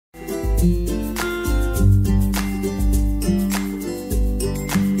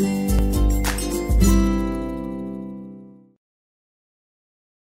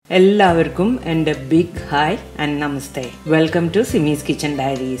എല്ലാവർക്കും എൻ്റെ big hi and namaste. Welcome to സിമീസ് kitchen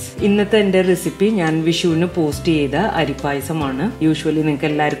diaries. ഇന്നത്തെ എൻ്റെ റെസിപ്പി ഞാൻ വിഷുവിന് പോസ്റ്റ് ചെയ്ത അരിപ്പായസമാണ്. യൂഷ്വലി നിങ്ങൾക്ക്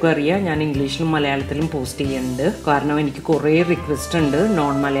എല്ലാവർക്കും അറിയാം, ഞാൻ ഇംഗ്ലീഷിലും മലയാളത്തിലും പോസ്റ്റ് ചെയ്യുന്നുണ്ട്. കാരണം എനിക്ക് കുറേ റിക്വസ്റ്റ് ഉണ്ട്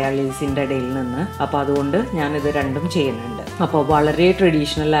നോൺ മലയാളീസിൻ്റെ ഇടയിൽ നിന്ന്. അപ്പോൾ അതുകൊണ്ട് ഞാനിത് രണ്ടും ചെയ്യുന്നുണ്ട്. അപ്പോൾ വളരെ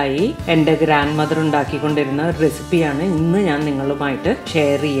ട്രഡീഷണലായി എൻ്റെ ഗ്രാൻഡ് മദർ ഉണ്ടാക്കിക്കൊണ്ടിരുന്ന റെസിപ്പിയാണ് ഇന്ന് ഞാൻ നിങ്ങളുമായിട്ട്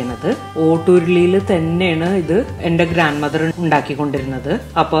ഷെയർ ചെയ്യണത്. ഓട്ടുരുളിയിൽ തന്നെയാണ് ഇത് എൻ്റെ ഗ്രാൻഡ് മദർ ഉണ്ടാക്കിക്കൊണ്ടിരുന്നത്.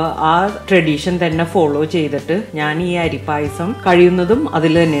 അപ്പോൾ ആ ട്രഡീഷൻ തന്നെ ഫോളോ ചെയ്തിട്ട് ഞാൻ ഈ അരിപ്പായസം കഴിയുന്നതും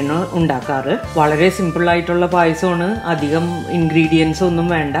അതിൽ തന്നെയാണ് ഉണ്ടാക്കാറ്. വളരെ സിമ്പിൾ ആയിട്ടുള്ള പായസമാണ്, അധികം ഇൻഗ്രീഡിയൻസ് ഒന്നും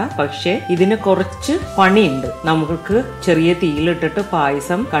വേണ്ട. പക്ഷെ ഇതിന് കുറച്ച് പണിയുണ്ട്. നമുക്ക് ചെറിയ തീയിലിട്ടിട്ട്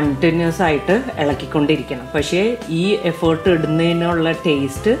പായസം കണ്ടിന്യൂസ് ആയിട്ട് ഇളക്കിക്കൊണ്ടിരിക്കണം. പക്ഷേ ഈ എഫേർട്ട് ഇടുന്നതിനുള്ള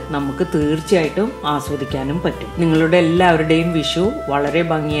ടേസ്റ്റ് നമുക്ക് തീർച്ചയായിട്ടും ആസ്വദിക്കാനും പറ്റും. നിങ്ങളുടെ എല്ലാവരുടെയും വിഷു വളരെ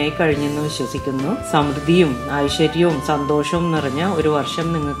ഭംഗിയായി കഴിഞ്ഞെന്ന് വിശ്വസിക്കുന്നു. സമൃദ്ധിയും ഐശ്വര്യവും സന്തോഷവും നിറഞ്ഞ ഒരു വർഷം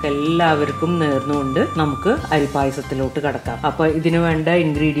നിങ്ങൾക്ക് എല്ലാവർക്കും നേർന്നുകൊണ്ട് നമുക്ക് അരിപ്പായസത്തിലോട്ട് കടക്കാം. അപ്പൊ ഇതിനു വേണ്ട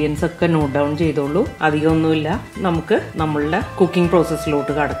ഇൻഗ്രീഡിയൻസ് ഒക്കെ നോട്ട് ഡൗൺ ചെയ്തോളൂ. അധികമൊന്നുമില്ല. നമുക്ക് നമ്മളുടെ കുക്കിംഗ്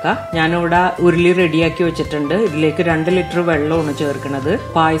പ്രോസസ്സിലോട്ട് കടക്കാം. ഞാനിവിടെ ഉരുളി റെഡിയാക്കി വെച്ചിട്ടുണ്ട്. ഇതിലേക്ക് 2 ലിറ്റർ വെള്ളമാണ് ചേർക്കുന്നത്.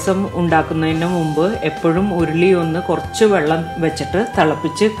 പായസം ഉണ്ടാക്കുന്നതിന് മുമ്പ് എപ്പോഴും ഉരുളി ഒന്ന് കുറച്ച് വെള്ളം വെച്ചിട്ട്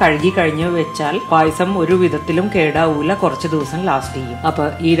തിളപ്പിച്ച് കഴുകി കഴിഞ്ഞ് വെച്ചാൽ പായസം ഒരു വിധത്തിലും കേടാവൂല, കുറച്ച് ദിവസം ലാസ്റ്റ് ചെയ്യും. അപ്പൊ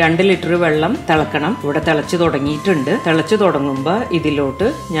ഈ 2 ലിറ്റർ വെള്ളം തിളക്കണം. ഇവിടെ തിളച്ചു തുടങ്ങിയിട്ടുണ്ട്. തിളച്ചു തുടങ്ങുമ്പോ ഇതിലോട്ട്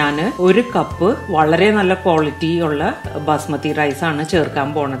ഞാൻ 1 കപ്പ് വളരെ നല്ല ക്വാളിറ്റി ഉള്ള ബാസ്മതി റൈസ് ആണ് ചേർക്കാൻ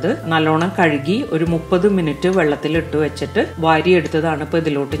പോണത്. നല്ലോണം കഴുകി ഒരു 30 മിനിറ്റ് വെള്ളത്തിൽ ഇട്ട് വെച്ചിട്ട് വാരി എടുത്തതാണ് ഇപ്പൊ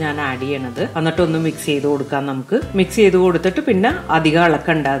ഇതിലോട്ട് ഞാൻ ആഡ് ചെയ്യണത്. എന്നിട്ടൊന്ന് മിക്സ് ചെയ്ത് കൊടുക്കാം. നമുക്ക് മിക്സ് ചെയ്ത് കൊടുത്തിട്ട് പിന്നെ അധികം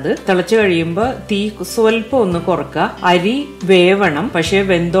ഇളക്കണ്ട. അത് തിളച്ചു കഴിയുമ്പോ തീ സ്വല്പം ഒന്ന് കുറക്കുക. അരി വേവണം, പക്ഷെ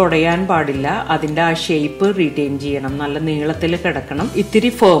വെന്തുടയാൻ പാടില്ല. അതിന്റെ ആ ഷേപ്പ് റീറ്റെയിൻ ചെയ്യണം. നല്ല നീളത്തിൽ കിടക്കണം, ഇത്തിരി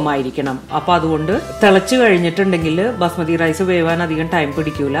ഫേം ആയിരിക്കണം. അപ്പൊ അതുകൊണ്ട് തിളച്ചു കഴിഞ്ഞിട്ടുണ്ടെങ്കിൽ ബാസ്മതി റൈസ് വേവാൻ അധികം ടൈം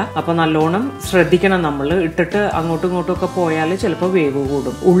പിടിക്കൂല. അപ്പൊ നല്ലോണം ശ്രദ്ധിക്കണം. നമ്മൾ ഇട്ടിട്ട് അങ്ങോട്ടും ഇങ്ങോട്ടും ഒക്കെ പോയാൽ ചിലപ്പോൾ വേവ്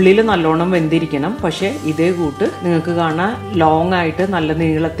കൂടും. ഉള്ളിൽ നല്ലോണം വെന്തിരിക്കണം. പക്ഷെ ഇതേ കൂട്ട് നിങ്ങൾക്ക് കാണാൻ ലോങ് ആയിട്ട് നല്ല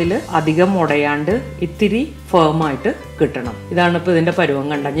നീളത്തിൽ അധികം ഉടയാണ്ട് ഇത്തിരി ഫേം ആയിട്ട് കിട്ടണം. ഇതാണ് ഇപ്പൊ ഇതിന്റെ പരുവം.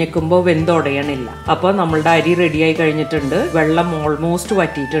 കണ്ട ഞെക്കുമ്പോ വെന്തുടയണില്ല. അപ്പൊ നമ്മളുടെ അരി റെഡിയായി കഴിഞ്ഞിട്ടുണ്ട്. വെള്ളം ഓൾമോസ്റ്റ്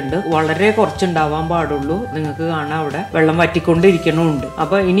വറ്റിയിട്ടുണ്ട്. വളരെ കുറച്ചുണ്ടാവാൻ പാടുള്ളൂ. നിങ്ങൾക്ക് കാണാം അവിടെ വെള്ളം വറ്റിക്കൊണ്ടിരിക്കണമുണ്ട്.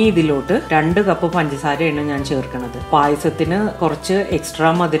 അപ്പൊ ഇനി ഇതിലോട്ട് 2 കപ്പ് പഞ്ചസാരയാണ് ഞാൻ ചേർക്കുന്നത്. പായസത്തിന് കുറച്ച്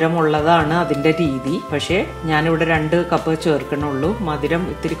എക്സ്ട്രാ മധുരം ഉള്ളതാണ് അതിന്റെ രീതി. പക്ഷെ ഞാനിവിടെ 2 കപ്പ് ചേർക്കണുള്ളൂ, മധുരം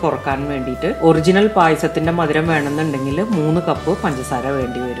ഇത്തിരി കുറക്കാൻ വേണ്ടിയിട്ട്. ഒറിജിനൽ പായസത്തിന്റെ മധുരം വേണമെന്നുണ്ടെങ്കിൽ 3 കപ്പ് പഞ്ചസാര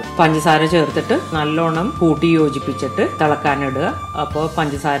വേണ്ടി വരും. പഞ്ചസാര ചേർത്തിട്ട് നല്ലോണം കൂട്ടി യോജിപ്പിച്ചിട്ട് തിളക്കാനിടുക. അപ്പോൾ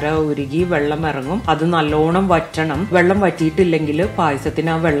പഞ്ചസാര ഉരുകി വെള്ളം ഇറങ്ങും. അത് നല്ലോണം വറ്റണം. വെള്ളം വറ്റിയിട്ടില്ലെങ്കിൽ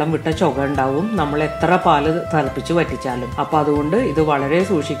പായസത്തിന് ആ വെള്ളം വിട്ട ചുക ഉണ്ടാവും, നമ്മൾ എത്ര പാല് തിളപ്പിച്ച് വറ്റിച്ചാലും. അപ്പൊ അതുകൊണ്ട് ഇത് വളരെ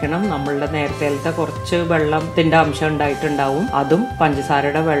സൂക്ഷിക്കണം. നമ്മളുടെ നേരത്തെ കുറച്ച് വെള്ളത്തിന്റെ അംശം ഉണ്ടായിട്ടുണ്ടാവും. അതും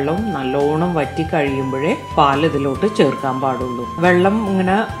പഞ്ചസാരയുടെ വെള്ളവും നല്ലോണം വറ്റി കഴിയുമ്പോഴേ പാല് ഇതിലോട്ട് ചേർക്കാൻ പാടുള്ളൂ. വെള്ളം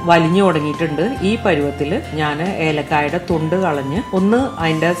ഇങ്ങനെ വലിഞ്ഞു തുടങ്ങിയിട്ടുണ്ട്. ഈ പരുവത്തിൽ ഞാൻ ഏലക്കായുടെ തൊണ്ട് കളഞ്ഞ് ഒന്ന്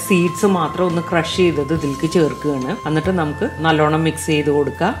അതിന്റെ സീഡ്സ് മാത്രം ഒന്ന് ക്രഷ് ചെയ്തത് ഇതിലേക്ക് ചേർക്കുകയാണ്. എന്നിട്ട് നമുക്ക് നല്ലോണം മിക്സ് ചെയ്ത്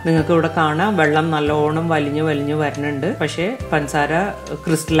കൊടുക്കാം. നിങ്ങൾക്ക് ഇവിടെ കാണാം വെള്ളം നല്ലോണം വലിഞ്ഞു വരുന്നുണ്ട്. പക്ഷെ പഞ്ചസാര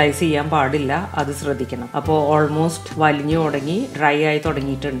ക്രിസ്റ്റലൈസ് ചെയ്യാൻ പാടില്ല, അത് ശ്രദ്ധിക്കണം. അപ്പോൾ ഓൾമോസ്റ്റ് വലിഞ്ഞു തുടങ്ങി, ഡ്രൈ ആയി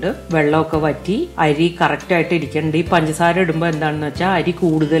തുടങ്ങിയിട്ടുണ്ട്. വെള്ളമൊക്കെ വറ്റി അരി കറക്റ്റ് ആയിട്ട് ഇരിക്കുന്നുണ്ട്. ഈ പഞ്ചസാര ഇടുമ്പോൾ എന്താണെന്ന് വെച്ചാൽ അരി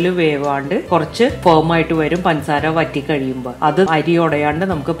കൂടുതൽ വേവാണ്ട് കുറച്ച് ഫേം ആയിട്ട് വരും പഞ്ചസാര വറ്റി കഴിയുമ്പോൾ. അത് അരി ഉടയാണ്ട്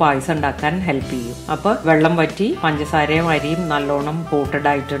നമുക്ക് പായസം ഉണ്ടാക്കാൻ ഹെൽപ്പ് ചെയ്യും. അപ്പൊ വെള്ളം വറ്റി പഞ്ചസാരയും അരിയും നല്ലോണം കോട്ടഡ്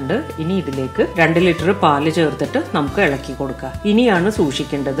ആയിട്ടുണ്ട്. ഇനി ഇതിലേക്ക് 2 ലിറ്റർ പാല് ചേർത്തിട്ട് നമുക്ക് ഇളക്കി കൊടുക്കാം. ഇനിയാണ്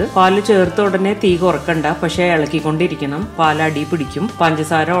സൂക്ഷിക്കേണ്ടത്. പാല് ചേർത്ത ഉടനെ തീ കുറക്കണ്ട, പക്ഷെ ഇളക്കിക്കൊണ്ടിരിക്കണം. പാല് അടി പിടിക്കും.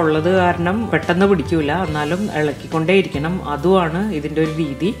 പഞ്ചസാര ഉള്ളത് കാരണം പെട്ടെന്ന് പിടിക്കൂല, എന്നാലും ഇളക്കിക്കൊണ്ടേ ഇരിക്കണം. അതുമാണ് ഇതിന്റെ ഒരു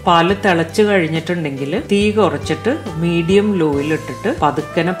രീതി. പാല് തിളച്ചു കഴിഞ്ഞിട്ടുണ്ടെങ്കിൽ തീ കുറച്ചിട്ട് മീഡിയം ലോയിൽ ഇട്ടിട്ട്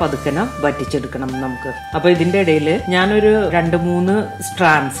പതുക്കനെ വറ്റിച്ചെടുക്കണം നമുക്ക്. അപ്പൊ ഇതിന്റെ ഇടയിൽ ഞാനൊരു 2-3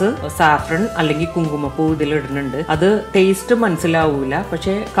 സ്ട്രാൻഡ്സ് സാഫ്രൺ അല്ലെങ്കിൽ കുങ്കുമപ്പൂ ഇതിലിടുന്നുണ്ട്. അത് ടേസ്റ്റ് മനസ്സിലാവൂല,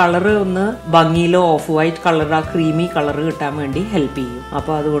 പക്ഷെ കളറ് ഒന്ന് ഭംഗിയിലോ ഓഫ് വൈറ്റ് കളർ, ആ ക്രീമി കളർ കിട്ടാൻ വേണ്ടി ഹെൽപ്പ് ചെയ്യും.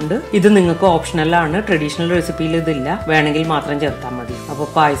 അപ്പൊ അതുകൊണ്ട് ഇത് നിങ്ങൾക്ക് ഓപ്ഷണൽ ആണ്. ട്രഡീഷണൽ റെസിപ്പിയിൽ ഇതില്ല, വേണമെങ്കിൽ മാത്രം ചേർത്താൽ മതി. അപ്പൊ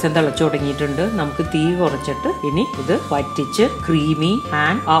പായസം തിളച്ചു തുടങ്ങിയിട്ടുണ്ട്. നമുക്ക് തീ കുറച്ചിട്ട് ഇനി ഇത് വറ്റിച്ച് ക്രീമി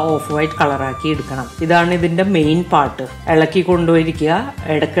ആൻഡ് ആ ഓഫ് വൈറ്റ് കളറാക്കി എടുക്കണം. ഇതാണ് ഇതിന്റെ മെയിൻ പാർട്ട്. ഇളക്കി കൊണ്ടുപോയിരിക്കുക.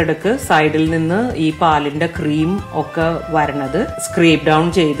 ഇടക്കിടക്ക് സൈഡിൽ നിന്ന് ഈ പാലിന്റെ ക്രീം ഒക്കെ വരണത് സ്ക്രേപ്പ് ഡൗൺ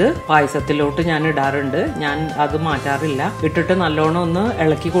ചെയ്ത് പായസത്തിലോട്ട് ഞാൻ ഇടാറുണ്ട്. ഞാൻ അത് മാറ്റാറില്ല. ഇട്ടിട്ട് നല്ലോണം ഒന്ന്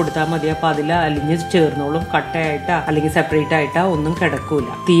ഇളക്കി കൊടുത്താൽ മതി. അപ്പൊ അതിൽ അലിഞ്ഞ് ചേർന്നോളും, കട്ടയായിട്ട് ആയിട്ടാ അല്ലെങ്കിൽ സെപ്പറേറ്റ് ആയിട്ടാ ഒന്നും കിടക്കൂല.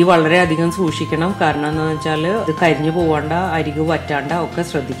 തീ വളരെയധികം സൂക്ഷിക്കണം. കാരണം എന്താണെന്ന് വെച്ചാൽ ഇത് കരിഞ്ഞു പോവാണ്ട, അരികു വറ്റാണ്ട ഒക്കെ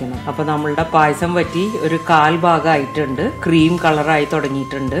ശ്രദ്ധിക്കണം. അപ്പൊ നമ്മളുടെ പായസം വറ്റി ഒരു 1/4 ഭാഗമായിട്ടുണ്ട്. ക്രീം കളറായി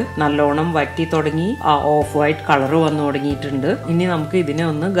തുടങ്ങിയിട്ടുണ്ട്. നല്ലോണം വറ്റി തുടങ്ങി ഓഫ് വൈറ്റ് കളർ വന്നു തുടങ്ങിയിട്ടുണ്ട്. ഇനി നമുക്ക് ഇതിനെ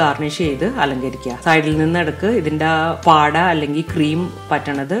ഒന്ന് ഗാർണിഷ് ചെയ്ത് അലങ്കരിക്കാം. സൈഡിൽ നിന്ന് ഇടക്ക് ഇതിന്റെ പാട അല്ലെങ്കിൽ ക്രീം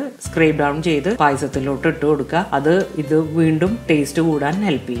പറ്റണത് സ്ക്രേപ്പ് ഡൗൺ ചെയ്ത് പായസത്തിലോട്ട് ഇട്ട് കൊടുക്കുക. ഇത് വീണ്ടും ടേസ്റ്റ് കൂടാൻ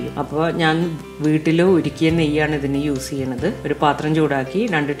ഹെൽപ്പ് ചെയ്യും. അപ്പോൾ ഞാൻ വീട്ടിൽ ഉരുക്കിയ നെയ്യാണ് ഇതിന് യൂസ് ചെയ്യണത്. ഒരു പാത്രം ചൂടാക്കി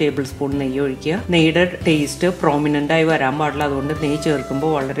 2 ടേബിൾ സ്പൂൺ നെയ്യ് ഒഴിക്കുക. നെയ്യുടെ ടേസ്റ്റ് പ്രോമിനന്റ് ആയി വരാൻ പാടില്ല. അതുകൊണ്ട് നെയ്യ്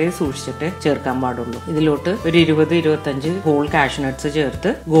ചേർക്കുമ്പോൾ വളരെ സൂക്ഷിച്ചിട്ട് ചേർക്കാൻ പാടുള്ളൂ. ഇതിലോട്ട് ഒരു 20-25 ഹോൾ കാഷ്നട്ട്സ്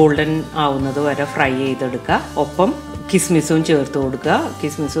ചേർത്ത് ഗോൾഡൻ ആവുന്നത് വരെ ഫ്രൈ ചെയ്തെടുക്കുക. ഒപ്പം കിസ്മിസും ചേർത്ത് കൊടുക്കുക.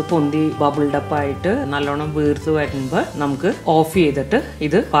 കിസ്മിസ് പൊന്തി ബബിൾഡപ്പ് ആയിട്ട് നല്ലോണം വീർത്ത് വരുമ്പോൾ നമുക്ക് ഓഫ് ചെയ്തിട്ട്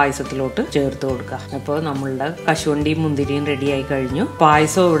ഇത് പായസത്തിലോട്ട് ചേർത്ത് കൊടുക്കുക. അപ്പോൾ നമ്മളുടെ കശുവണ്ടിയും മുന്തിരിയും റെഡി ആയി കഴിഞ്ഞു.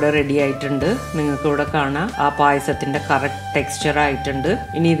 പായസം ഇവിടെ റെഡി ആയിട്ടുണ്ട്. നിങ്ങൾക്ക് ഇവിടെ കാണാം ആ പായസത്തിന്റെ കറക്റ്റ് ടെക്സ്ചർ ആയിട്ടുണ്ട്.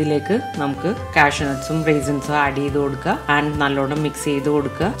 ഇനി ഇതിലേക്ക് നമുക്ക് കാഷ്നട്ട്സും റേസിൻസും ആഡ് ചെയ്ത് കൊടുക്കുക. ആൻഡ് നല്ലോണം മിക്സ് ചെയ്ത്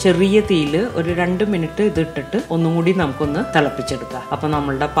കൊടുക്കുക. ചെറിയ തീയിൽ ഒരു 2 മിനിറ്റ് ഇത് ഇട്ടിട്ട് ഒന്നും കൂടി നമുക്കൊന്ന് തിളപ്പിച്ചെടുക്കുക. അപ്പൊ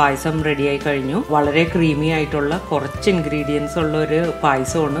നമ്മളുടെ പായസം റെഡി ആയി കഴിഞ്ഞു. വളരെ ക്രീമി ആയിട്ടുള്ള കുറച്ച് ഇൻഗ്രീഡിയൻസ് ഉള്ള ഒരു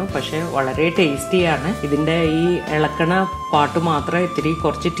പായസമാണ്. പക്ഷെ വളരെ ടേസ്റ്റിയാണ്. ഇതിന്റെ ഈ ഇളക്കണ പാട്ട് മാത്രമേ ഇത്തിരി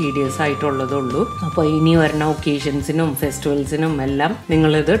കുറച്ച് ടീഡിയസ് ആയിട്ടുള്ളതുള്ളൂ. അപ്പോൾ ഇനി വരുന്ന ഒക്കേഷൻസിനും ഫെസ്റ്റിവൽസിനും എല്ലാം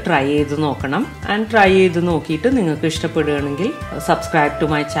നിങ്ങളിത് ട്രൈ ചെയ്ത് നോക്കണം. ആൻഡ് ട്രൈ ചെയ്ത് നോക്കിയിട്ട് നിങ്ങൾക്ക് ഇഷ്ടപ്പെടുകയാണെങ്കിൽ subscribe to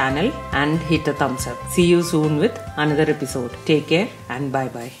my channel and hit A thumbs up. See you soon with another episode. Take care and bye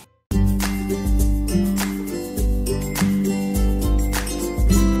bye.